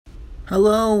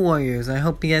Hello, Warriors. I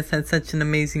hope you guys had such an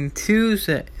amazing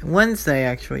Wednesday,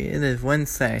 actually. It is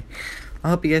Wednesday. I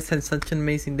hope you guys had such an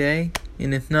amazing day,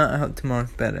 and if not, I hope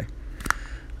tomorrow's better.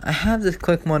 I have this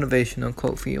quick motivational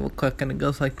quote for you real quick, and it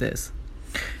goes like this.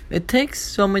 It takes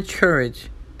so much courage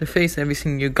to face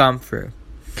everything you've gone through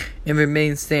and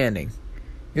remain standing.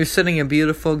 You're setting a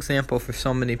beautiful example for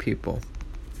so many people.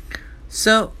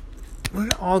 So, we're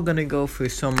all going to go through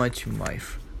so much in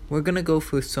life. We're going to go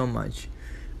through so much.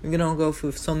 We're going to go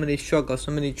through so many struggles,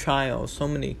 so many trials, so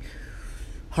many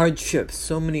hardships,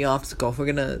 so many obstacles.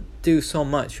 We're going to do so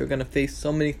much. We're going to face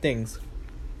so many things.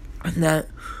 And that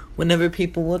whenever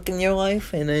people look in your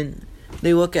life and then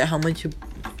they look at how much you've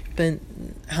been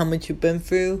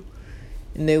through,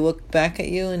 and they look back at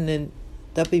you, and then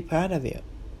they'll be proud of you.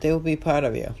 They will be proud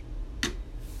of you.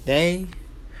 They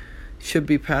should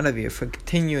be proud of you for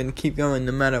continuing to keep going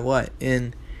no matter what.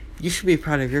 And you should be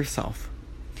proud of yourself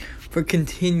for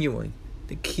continuing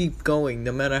to keep going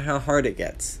no matter how hard it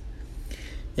gets.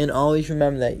 And always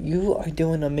remember that you are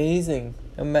doing amazing.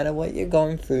 No matter what you're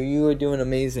going through, you are doing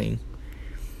amazing.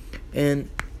 And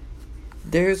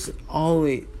there's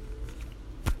always,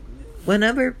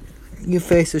 whenever you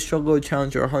face a struggle, a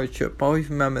challenge, or a hardship, always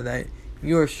remember that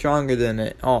you are stronger than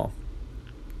it all.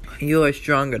 You are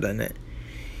stronger than it.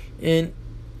 And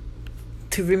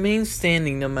to remain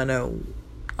standing no matter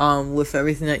with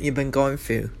everything that you've been going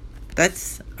through,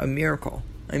 that's a miracle.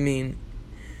 I mean,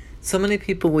 so many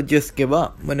people would just give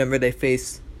up whenever they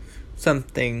face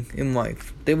something in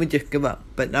life. They would just give up,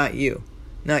 but not you.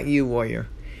 Not you, warrior.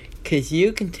 Because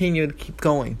you continue to keep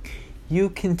going.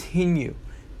 You continue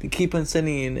to keep on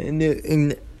setting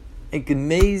an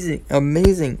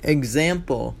amazing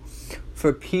example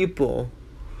for people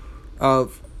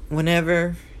of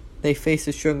whenever they face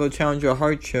a struggle, challenge, or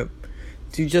hardship,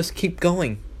 to just keep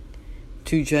going.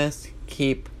 To just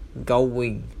keep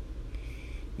going.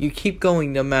 You keep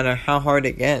going no matter how hard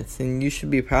it gets, and you should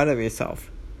be proud of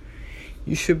yourself.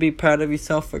 You should be proud of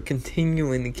yourself for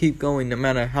continuing to keep going no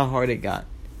matter how hard it got.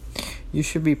 You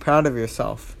should be proud of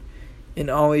yourself, and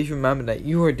always remember that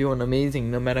you are doing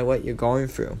amazing no matter what you're going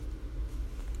through.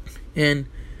 And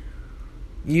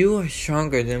you are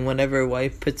stronger than whatever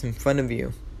life puts in front of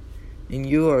you. And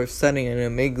you are setting an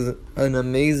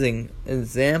amazing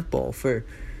example for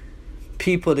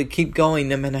people to keep going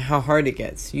no matter how hard it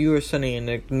gets. You are setting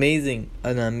an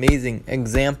amazing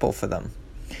example for them.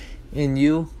 And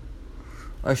you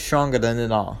are stronger than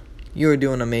it all. You are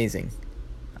doing amazing.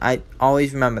 I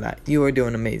always remember that. You are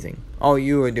doing amazing. Oh,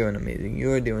 you are doing amazing.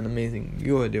 You are doing amazing.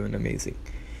 You are doing amazing.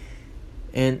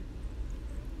 And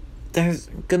there's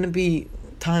going to be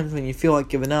times when you feel like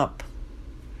giving up.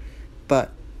 But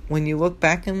when you look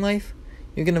back in life,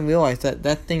 you're going to realize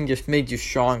that thing just made you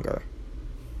stronger.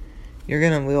 You're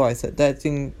going to realize that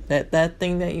thing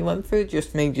that you went through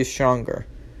just made you stronger.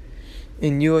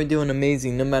 And you are doing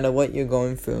amazing no matter what you're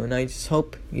going through. And I just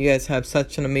hope you guys have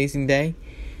such an amazing day.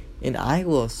 And I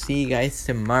will see you guys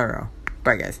tomorrow.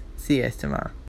 Bye, guys. See you guys tomorrow.